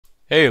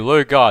Hey,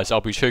 hello guys, I'll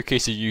be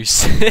showcasing you.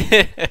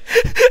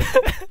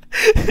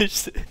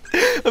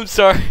 I'm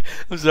sorry.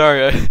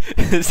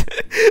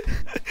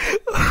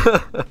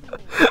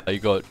 You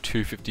got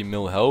 250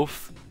 mil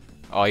health.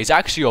 He's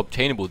actually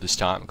obtainable this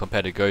time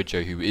compared to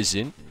Gojo, who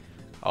isn't.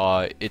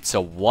 It's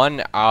a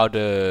 1 out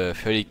of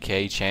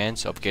 30k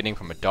chance of getting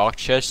from a dark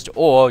chest,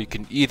 or you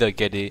can either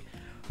get it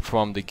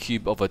from the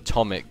cube of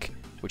atomic,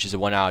 which is a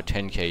 1 out of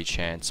 10k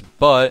chance.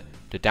 But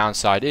the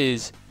downside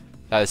is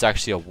that it's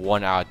actually a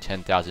 1 out of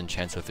 10,000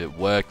 chance of it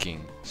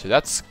working. So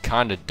that's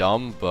kind of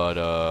dumb, but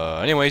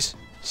anyways.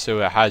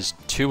 So it has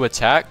 2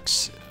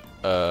 attacks.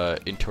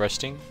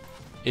 Interesting.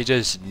 It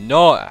does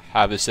not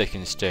have a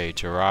second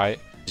stage, alright?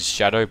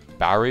 Shadow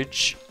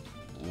Barrage.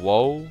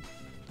 Whoa.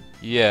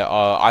 Yeah,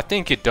 I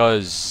think it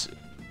does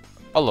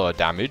a lot of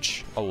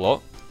damage. A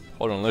lot.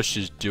 Hold on, let's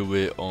just do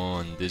it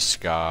on this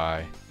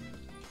guy.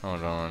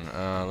 Hold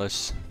on,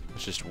 let's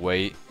just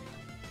wait.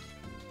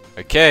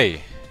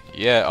 Okay.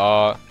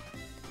 Yeah,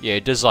 yeah,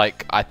 it does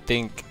like, I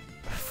think,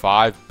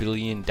 5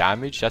 billion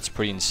damage. That's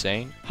pretty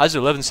insane. Has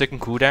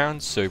 11-second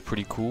cooldown, so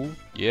pretty cool.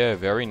 Yeah,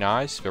 very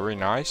nice, very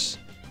nice.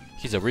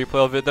 Here's a replay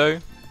of it though.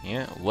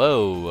 Yeah,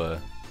 whoa.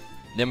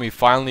 Then we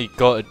finally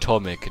got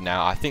atomic.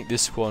 Now, I think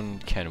this one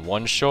can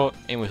one-shot.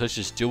 Anyways, let's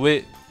just do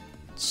it.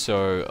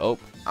 So, oh,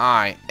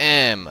 I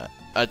am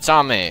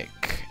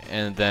atomic.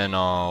 And then,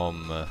 wow,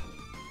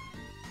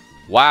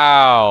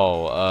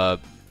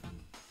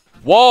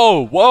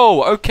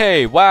 whoa,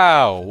 okay,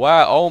 wow,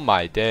 oh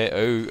my day,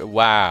 oh,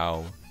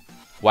 wow,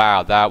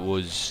 that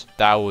was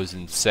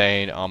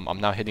insane. I'm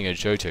now hitting a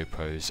JoJo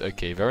pose.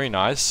 Okay, very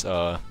nice.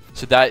 So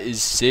that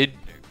is Cid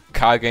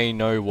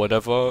Kagenou,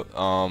 whatever.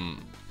 I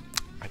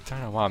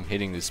don't know why I'm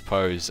hitting this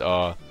pose.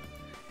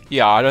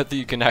 Yeah, I don't think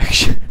you can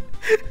actually.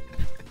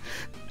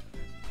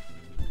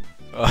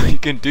 You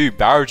can do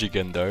barrage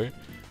again though.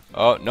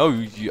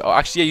 No,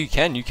 actually,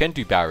 yeah, you can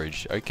do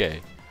barrage.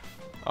 Okay.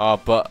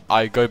 But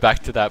I go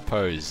back to that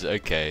pose.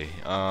 Okay.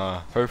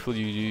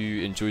 Hopefully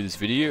you enjoy this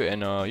video,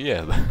 and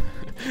yeah.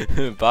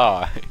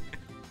 Bye.